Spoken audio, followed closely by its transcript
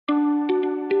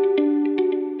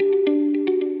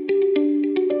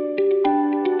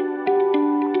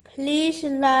Please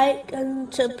like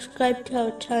and subscribe to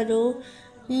our channel.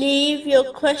 Leave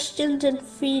your questions and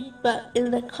feedback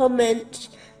in the comments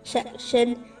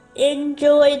section.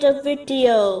 Enjoy the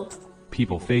video.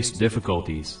 People face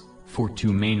difficulties for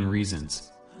two main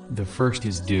reasons. The first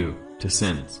is due to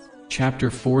sins.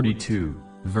 Chapter 42,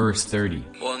 verse 30.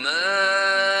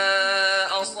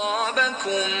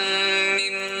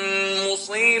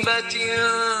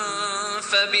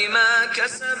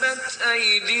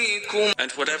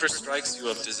 And whatever strikes you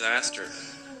of disaster,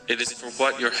 it is for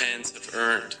what your hands have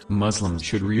earned. Muslims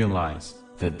should realize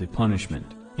that the punishment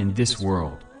in this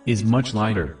world is much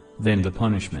lighter than the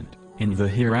punishment in the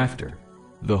hereafter.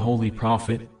 The Holy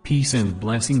Prophet, peace and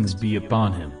blessings be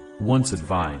upon him, once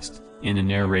advised, in a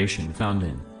narration found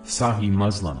in Sahih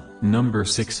Muslim, number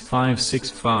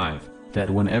 6565, that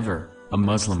whenever a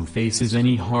Muslim faces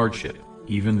any hardship,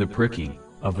 even the pricking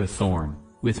of a thorn,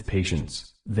 with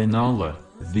patience, then Allah,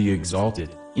 the Exalted,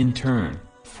 in turn,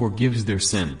 forgives their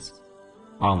sins.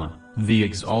 Allah, the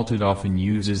Exalted, often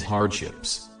uses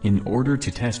hardships in order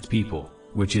to test people,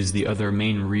 which is the other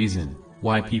main reason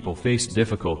why people face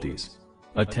difficulties.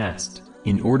 A test,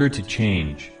 in order to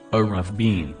change a rough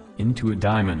beam into a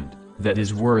diamond that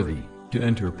is worthy to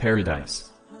enter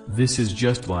paradise. This is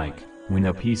just like when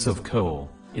a piece of coal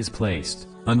is placed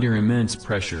under immense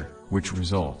pressure, which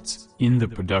results in the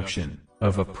production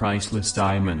of a priceless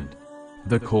diamond.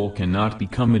 The coal cannot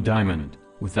become a diamond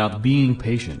without being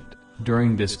patient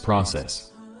during this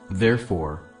process.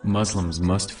 Therefore, Muslims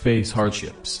must face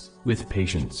hardships with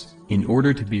patience in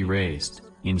order to be raised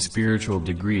in spiritual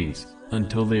degrees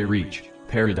until they reach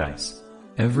paradise.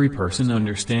 Every person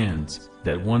understands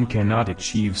that one cannot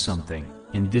achieve something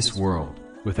in this world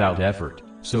without effort,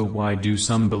 so why do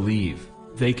some believe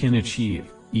they can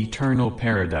achieve eternal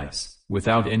paradise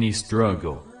without any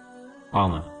struggle?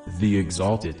 Allah, the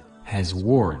Exalted, has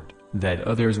warned that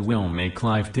others will make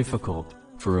life difficult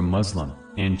for a Muslim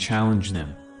and challenge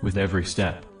them with every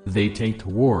step they take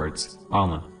towards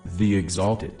Allah, the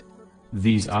Exalted.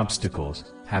 These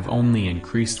obstacles have only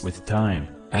increased with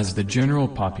time, as the general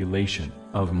population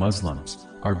of Muslims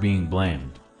are being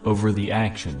blamed over the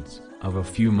actions of a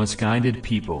few misguided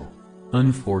people.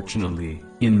 Unfortunately,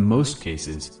 in most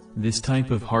cases, this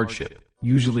type of hardship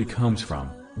usually comes from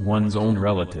one's own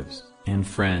relatives and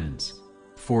friends.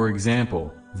 For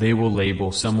example, they will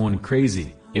label someone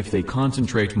crazy if they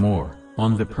concentrate more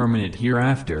on the permanent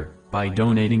hereafter by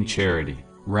donating charity,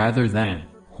 rather than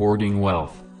hoarding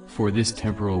wealth for this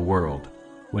temporal world.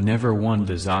 Whenever one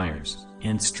desires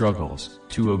and struggles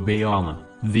to obey Allah,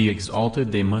 the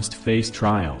Exalted, they must face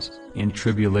trials and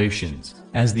tribulations,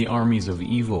 as the armies of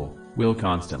evil will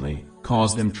constantly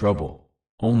cause them trouble.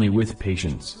 Only with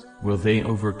patience will they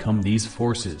overcome these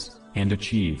forces and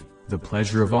achieve the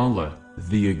pleasure of Allah,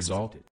 the Exalted.